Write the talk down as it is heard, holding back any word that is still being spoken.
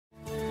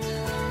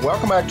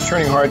Welcome back to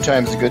Turning Hard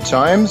Times to Good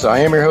Times.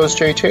 I am your host,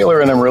 Jay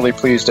Taylor, and I'm really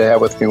pleased to have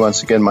with me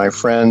once again my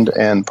friend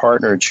and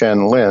partner,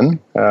 Chen Lin.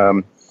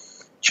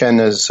 Chen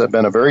has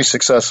been a very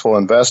successful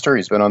investor.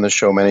 He's been on this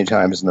show many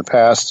times in the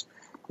past,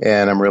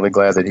 and I'm really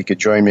glad that he could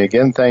join me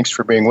again. Thanks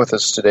for being with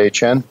us today,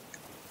 Chen.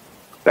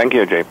 Thank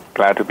you, Jay.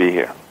 Glad to be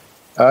here.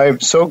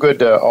 So good.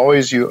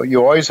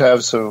 You always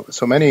have so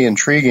many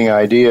intriguing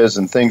ideas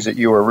and things that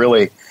you are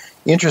really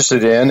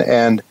interested in,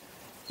 and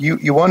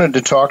you wanted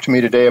to talk to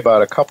me today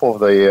about a couple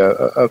of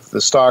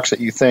the stocks that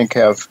you think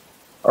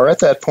are at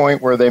that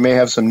point where they may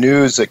have some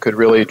news that could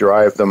really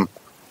drive them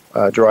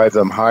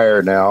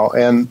higher now.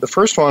 And the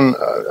first one,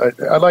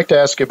 I'd like to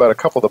ask you about a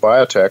couple of the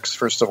biotechs.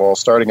 First of all,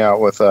 starting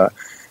out with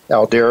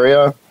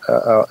Aldera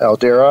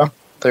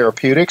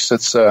Therapeutics.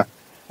 It's a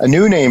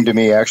new name to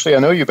me, actually. I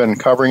know you've been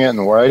covering it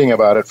and writing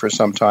about it for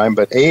some time,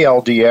 but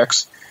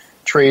ALDX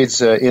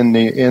trades in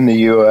the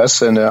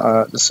U.S. and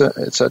it's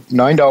at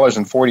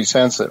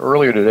 $9.40.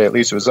 Earlier today, at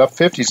least, it was up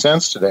 50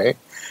 cents today,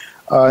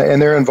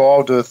 and they're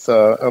involved with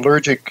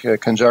allergic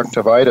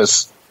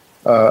conjunctivitis,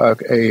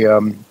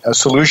 a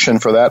solution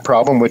for that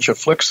problem, which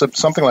afflicts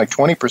something like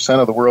 20%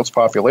 of the world's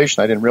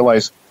population. I didn't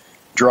realize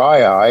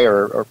dry eye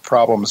or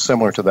problems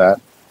similar to that.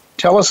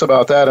 Tell us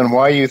about that and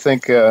why you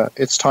think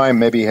its time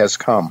maybe has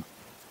come.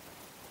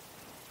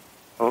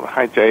 Oh,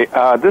 hi, Jay.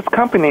 This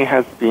company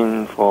has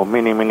been for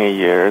many, many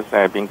years.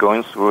 I've been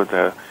going through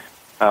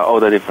all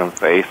the different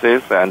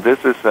phases, and this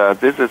is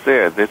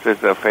it. This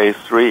is a phase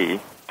 3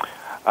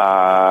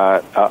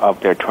 of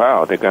their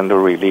trial. They're going to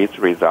release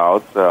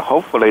results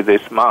hopefully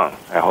this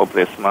month. I hope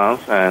this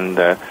month, and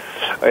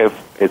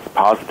if it's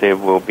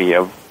positive, will be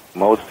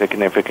most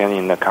significant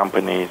in the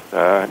company's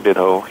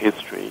little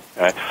history.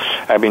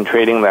 I've been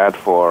trading that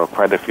for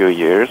quite a few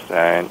years,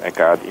 and I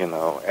got,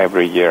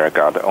 every year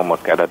I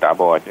almost got a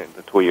double. I did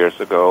 2 years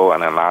ago,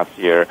 and then last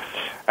year,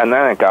 and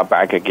then I got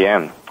back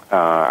again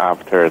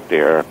after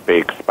their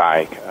big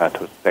spike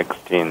to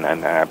 16,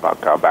 and I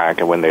got back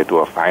when they do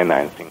a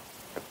financing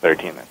at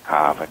 13.5.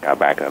 I got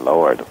back and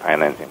lowered the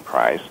financing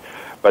price,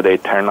 but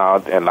it turned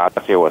out, and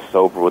last year was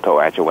so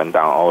brutal, actually went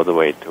down all the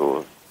way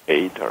to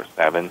 8 or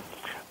 7.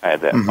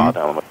 At the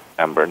bottom of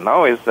the number.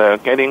 Now it's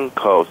getting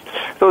close.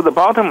 So the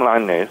bottom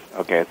line is,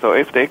 okay, so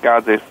if they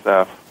got this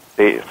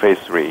phase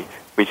 3,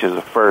 which is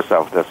the first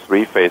of the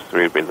 3 phase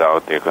 3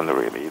 results they're going to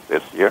release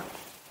this year,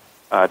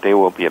 they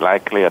will be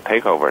likely a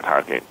takeover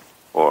target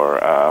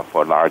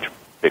for large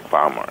big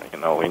pharma. We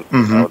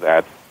know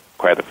that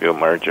quite a few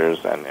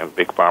mergers and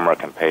big pharma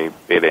can pay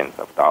billions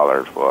of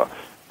dollars for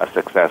a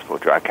successful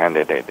drug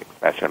candidate,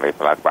 especially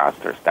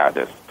blockbuster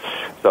status.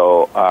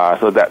 So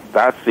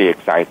that's the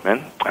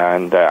excitement,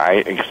 and I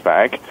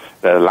expect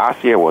that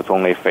last year was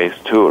only phase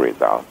 2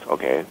 results.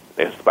 Okay,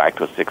 they spiked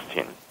to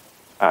 16,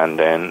 and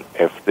then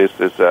if this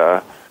is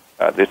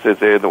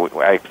it,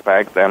 I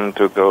expect them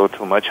to go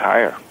to much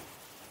higher.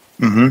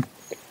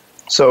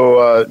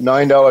 So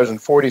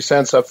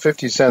 $9.40 up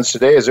 50 cents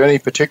today. Is there any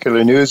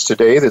particular news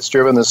today that's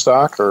driven the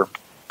stock, or?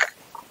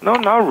 No,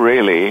 not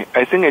really.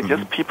 I think it's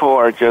just people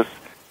are just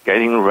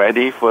getting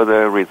ready for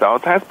the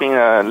results. Has been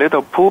a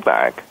little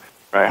pullback.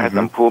 Right, had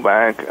some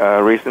pullback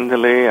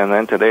recently, and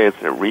then today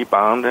it's a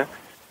rebound.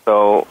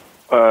 So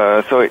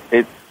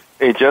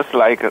it's just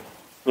like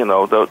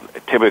the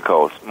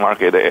typical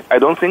market. I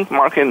don't think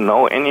market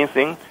know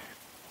anything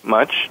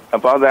much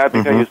about that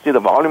because you see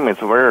the volume is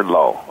very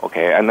low.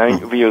 Okay, and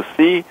then if you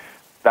see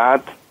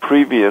that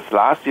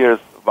last year's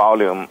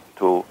volume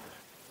to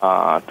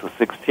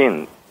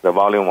 16, the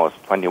volume was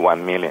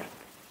 21 million.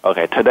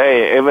 Okay,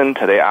 even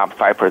today up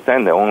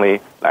 5%, only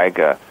like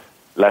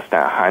less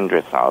than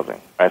 100,000.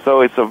 Right?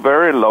 So it's a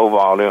very low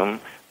volume.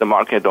 The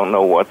market don't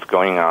know what's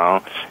going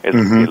on. It's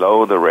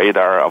below the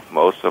radar of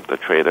most of the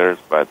traders.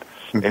 But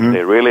if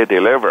they really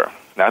deliver,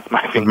 that's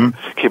my finger.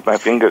 Keep my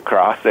finger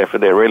crossed. If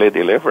they really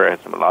deliver,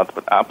 it's a lot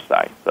of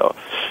upside. So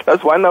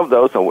that's one of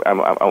those I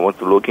was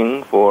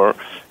looking for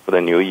the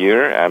new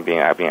year. I've been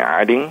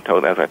adding,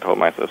 as I told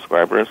my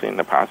subscribers in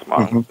the past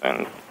month,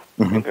 and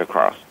finger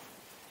crossed.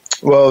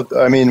 Well,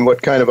 I mean,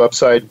 what kind of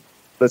upside?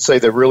 Let's say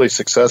they're really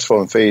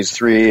successful in phase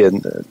 3,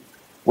 and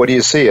what do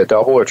you see, a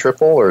double or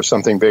triple or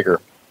something bigger?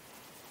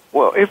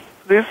 Well, if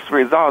these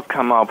results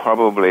come out,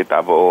 probably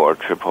double or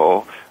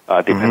triple,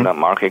 depending on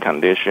market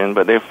condition.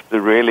 But if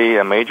really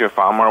a major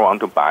pharma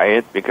want to buy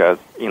it because,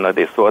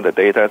 they saw the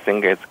data,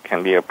 think it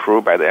can be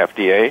approved by the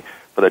FDA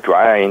for the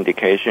dry eye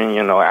indication,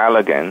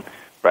 Allergan,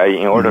 right,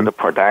 in order to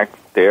protect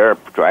their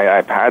dry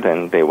eye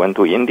patent, they went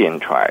to Indian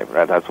tribe,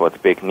 right? That's what's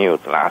big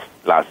news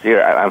last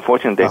year.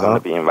 Unfortunately, they're going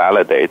to be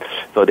invalidated,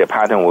 so their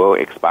patent will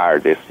expire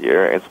this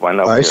year. It's one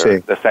of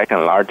the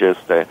second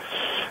largest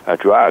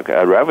drug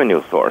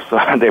revenue source. So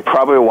they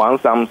probably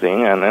want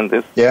something, and then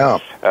the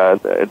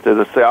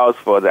sales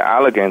for the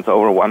Allergan's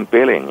over $1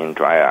 billion in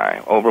dry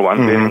eye, over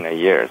 $1 billion a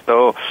year.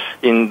 So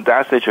in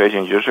that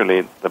situation,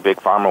 usually the big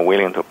pharma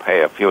willing to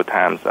pay a few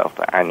times of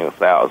the annual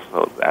sales.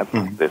 So that's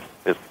this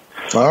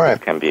All right.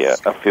 It can be a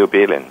few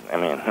billion. I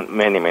mean,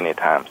 many, many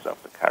times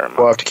of the current.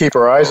 We'll have to keep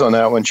our eyes on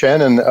that one,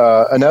 Chen. And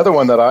another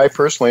one that I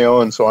personally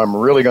own, so I'm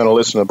really going to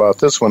listen about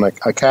this one,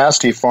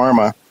 Acasti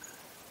Pharma,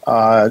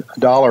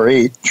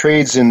 $1.08,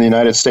 trades in the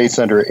United States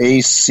under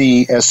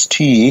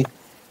ACST.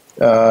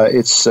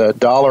 It's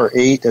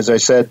 $1.08, as I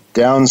said,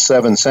 down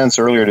 7 cents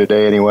earlier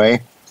today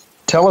anyway.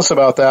 Tell us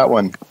about that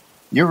one.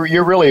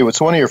 You're really,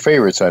 it's one of your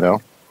favorites, I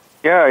know.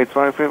 Yeah, it's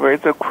my favorite.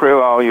 It's a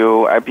krill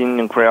oil. I've been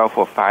in krill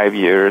for 5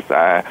 years,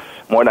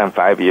 more than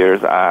 5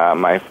 years.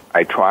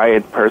 I try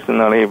it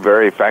personally,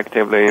 very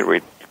effectively.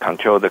 We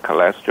control the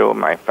cholesterol.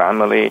 My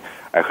family,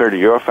 I heard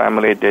your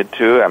family did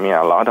too. I mean,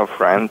 a lot of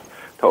friends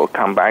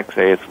come back,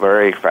 say it's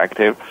very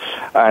effective.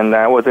 And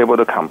I was able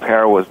to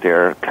compare with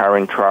their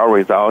current trial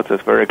results.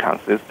 It's very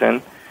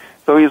consistent.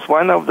 So it's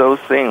one of those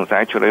things,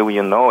 actually,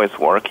 we know it's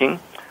working.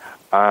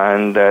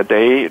 And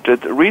they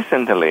just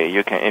recently,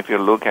 if you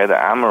look at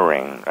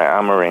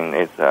Amarin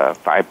is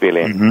 $5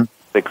 billion,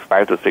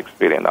 $5 to $6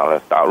 billion.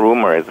 The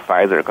rumor is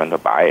Pfizer going to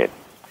buy it.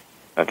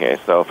 Okay,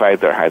 so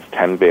Pfizer has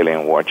 $10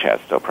 billion war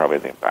chest, so probably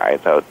they buy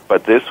it. So,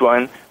 but this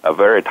one, a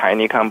very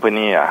tiny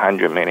company,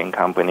 $100 million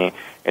company,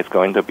 is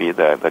going to be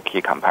the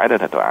key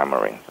competitor to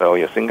Amarin. So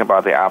you think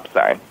about the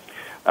upside.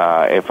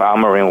 If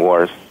Amarin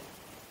was,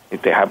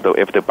 if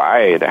they buy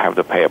it, they have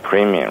to pay a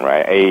premium,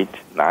 right?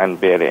 $8-9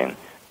 billion.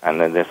 And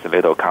then this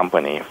little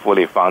company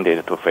fully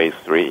funded to phase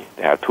 3.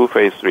 They have 2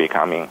 phase 3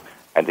 coming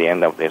at the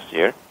end of this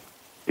year,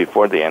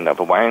 before the end of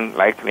one,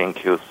 likely in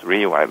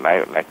Q3, one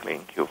likely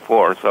in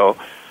Q4. So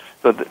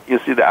you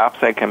see the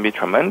upside can be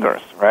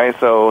tremendous, right?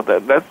 So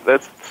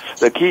that's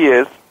the key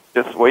is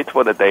just wait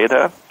for the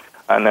data,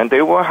 and then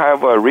they will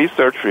have a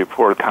research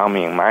report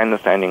coming. My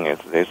understanding is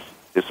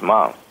this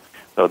month.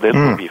 So this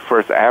will be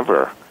first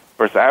ever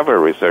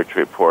research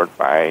report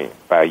by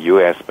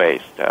U.S.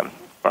 based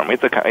firm.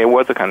 It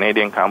was a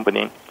Canadian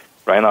company,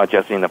 right now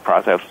just in the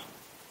process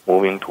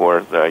moving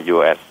towards the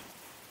U.S.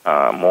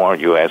 More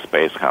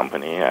U.S.-based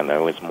company, and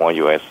with more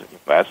U.S.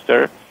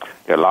 investor.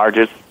 The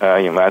largest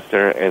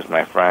investor is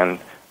my friend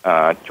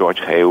George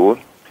Haywood.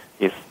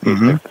 He's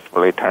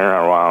successfully turned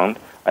around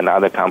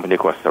another company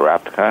called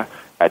Sarepta.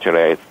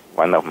 Actually, it's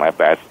one of my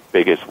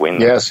biggest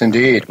winners. Yes,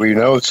 indeed. We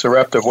know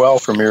Sarepta well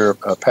from your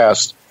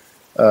past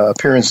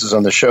appearances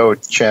on the show,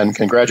 Chen.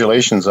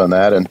 Congratulations on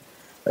that. And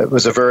it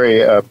was a very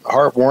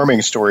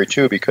heartwarming story,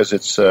 too, because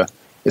it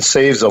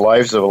saves the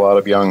lives of a lot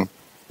of young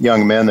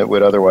men that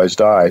would otherwise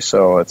die.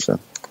 So it's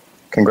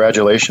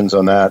congratulations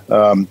on that.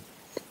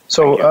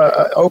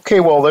 Okay,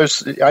 well,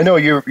 I know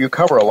you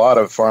cover a lot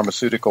of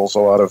pharmaceuticals, a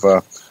lot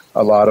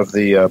of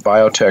the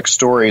biotech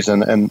stories,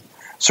 and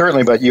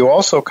certainly, but you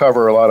also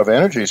cover a lot of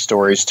energy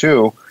stories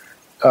too.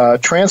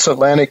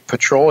 Transatlantic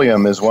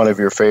Petroleum is one of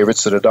your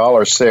favorites at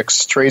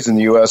 $1.06, trades in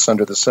the U.S.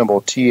 under the symbol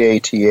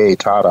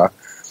TATA.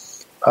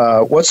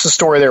 What's the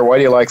story there? Why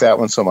do you like that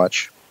one so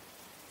much?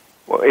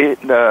 Well,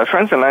 the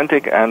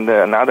Transatlantic and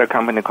another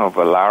company called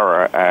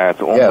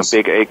Valara own a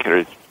big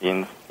acreage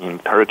in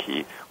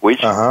Turkey,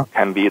 which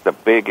can be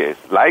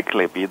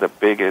likely be the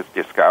biggest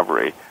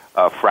discovery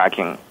of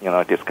fracking,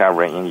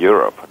 discovery in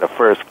Europe, the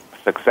first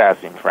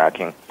success in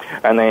fracking.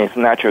 And then it's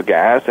natural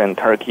gas, and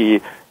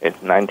Turkey is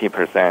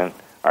 90%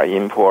 are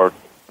import,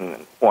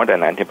 more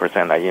than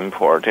 90% are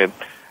imported.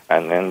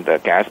 And then the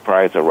gas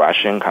price are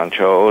Russian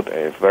controlled,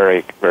 is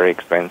very, very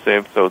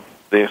expensive. So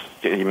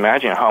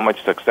imagine how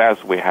much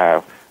success we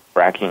have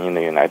fracking in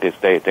the United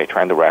States. They're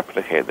trying to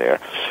replicate there.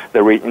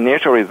 The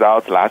initial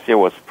results last year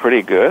was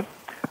pretty good,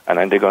 and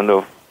then they're going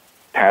to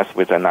test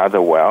with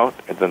another well.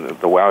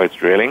 The well is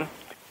drilling.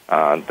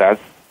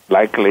 That's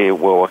likely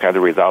we'll have the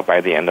result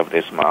by the end of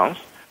this month.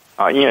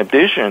 In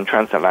addition,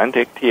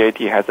 Transatlantic TAT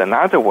has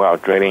another well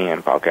drilling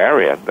in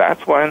Bulgaria.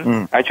 That's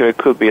one actually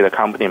could be the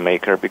company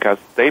maker because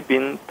they've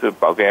been to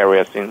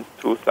Bulgaria since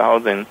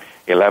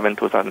 2011,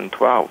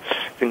 2012.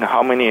 Think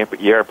how many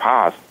years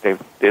passed. They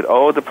did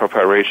all the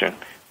preparation.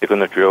 They're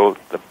going to drill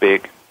the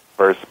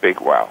first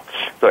big well.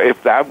 So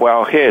if that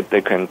well hit,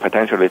 they can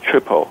potentially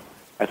triple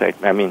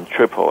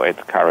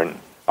its current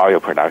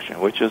oil production,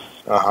 which is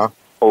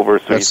over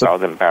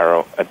 3,000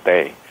 barrels a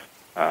day.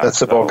 That's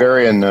the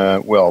Bulgarian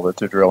well that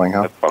they're drilling,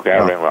 huh? The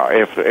Bulgarian well,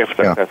 if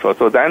successful.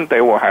 So then they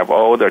will have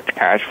all the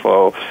cash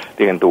flow.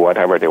 They can do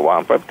whatever they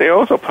want. But they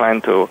also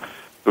plan to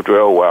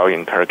drill a well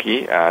in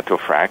Turkey to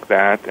frack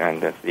that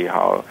and see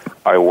how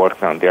it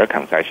works on their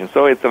concession.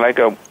 So it's like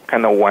a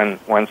kind of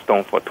one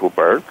stone for two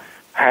birds.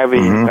 Heavy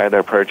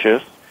insider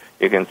purchase.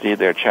 You can see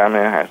their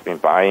chairman has been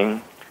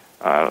buying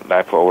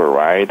leftover,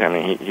 right? I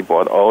mean, he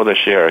bought all the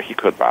share he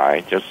could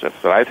buy, just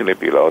slightly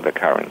below the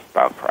current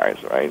stock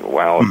price, right?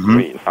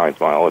 103, now it's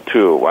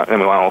 102,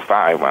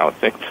 105,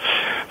 106.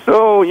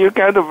 So you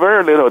get a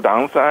very little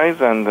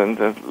downside and then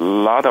a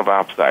lot of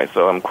upside.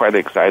 So I'm quite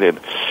excited.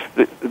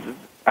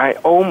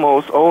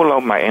 Almost all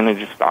of my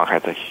energy stock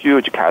has a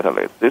huge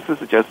catalyst. This is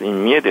just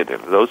immediate.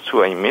 Those two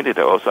are immediate.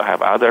 I also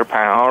have other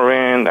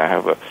Pioneer. I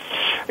have,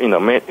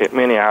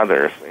 many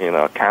others.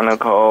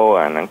 Canonical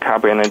and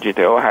Carb Energy.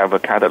 They all have a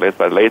catalyst,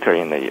 but later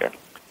in the year.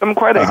 I'm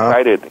quite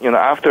excited.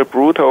 After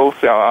brutal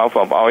sell-off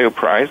of oil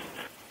price,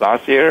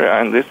 last year,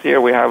 and this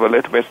year we have a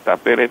little bit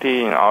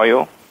stability in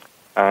oil.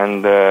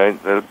 And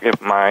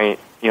if my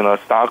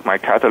stock, my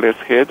catalyst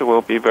hit,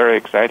 will be very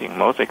exciting.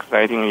 Most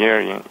exciting year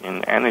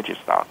in energy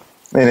stock.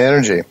 In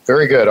energy.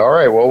 Very good. All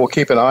right. Well, we'll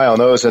keep an eye on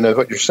those. And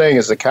what you're saying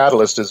is the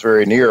catalyst is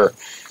very near.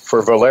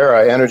 For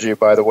Valera Energy,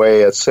 by the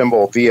way, it's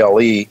symbol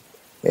VLE.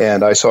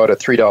 And I saw it at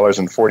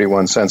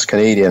 $3.41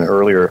 Canadian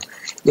earlier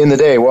in the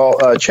day.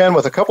 Well, Chen,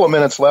 with a couple of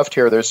minutes left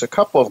here, there's a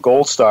couple of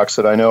gold stocks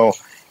that I know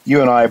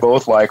you and I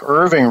both like.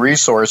 Irving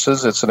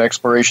Resources, it's an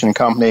exploration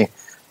company,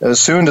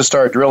 soon to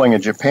start drilling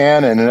in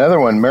Japan. And another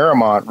one,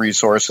 Merrimont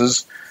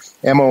Resources,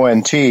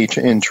 MONT,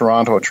 in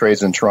Toronto,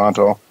 trades in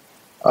Toronto.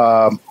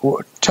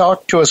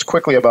 Talk to us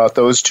quickly about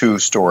those two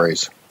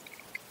stories.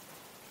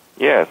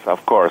 Yes,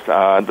 of course.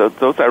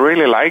 Those I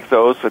really like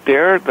those.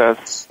 They're the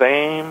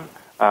same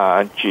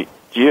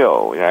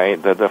Geo,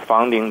 right? The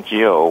founding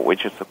Geo,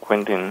 which is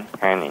Quentin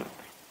Henning,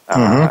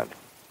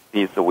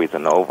 he's with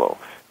Novo.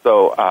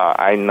 So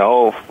I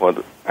know for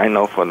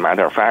the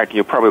matter of fact,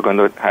 you're probably going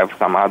to have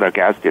some other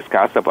guests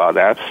discuss about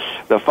that.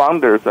 The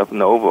founders of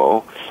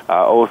Novo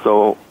are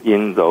also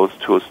in those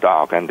two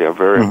stocks, and they're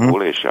very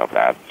bullish of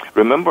that.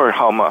 Remember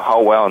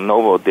how well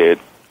Novo did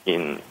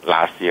in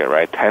last year,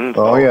 right?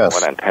 Tenfold, more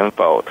than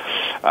tenfold.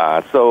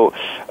 So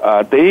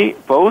they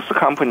both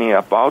companies are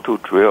about to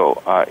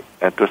drill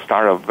to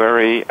start a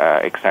very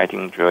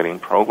exciting drilling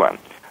program.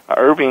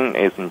 Irving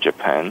is in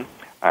Japan,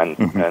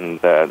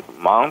 and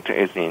Mount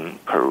is in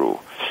Peru,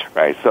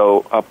 right?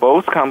 So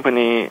both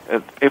companies,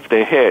 if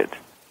they hit,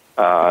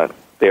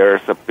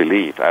 there's a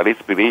belief, at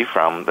least belief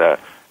from the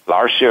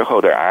large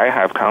shareholder I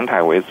have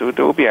contact with,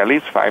 there will be at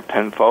least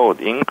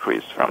 5-10-fold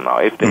increase from now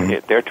if they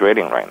hit. They're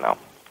trading right now,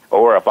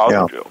 or about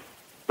to drill.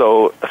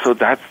 So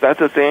that's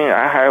the thing.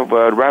 I have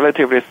a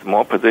relatively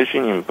small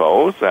position in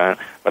both,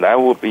 but I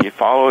will be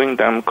following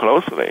them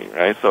closely,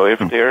 right? So if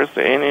there's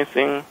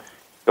anything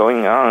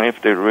going on,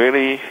 if they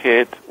really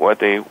hit what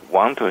they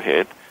want to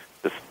hit,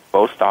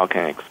 both stocks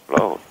can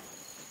explode.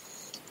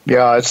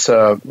 Yeah, it's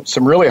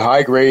some really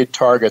high-grade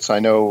targets I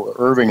know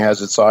Irving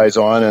has its eyes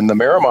on, and the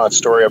Merrimont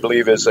story, I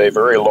believe, is a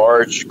very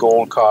large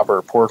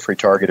gold-copper porphyry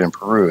target in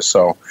Peru.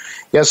 So,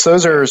 yes,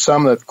 those are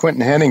some that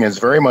Quentin Henning is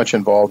very much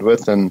involved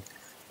with, and,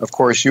 of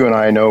course, you and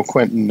I know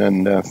Quentin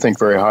and think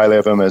very highly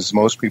of him, as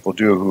most people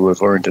do who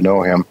have learned to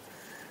know him.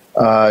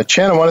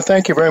 Chen, I want to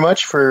thank you very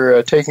much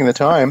for taking the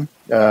time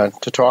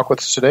to talk with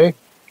us today.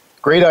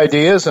 Great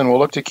ideas, and we'll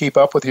look to keep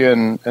up with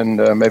you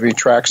and maybe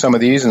track some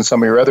of these and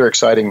some of your other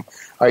exciting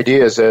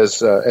ideas as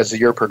the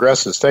year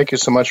progresses. Thank you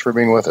so much for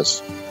being with us.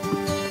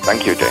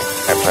 Thank you, Jay.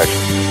 My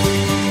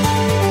pleasure.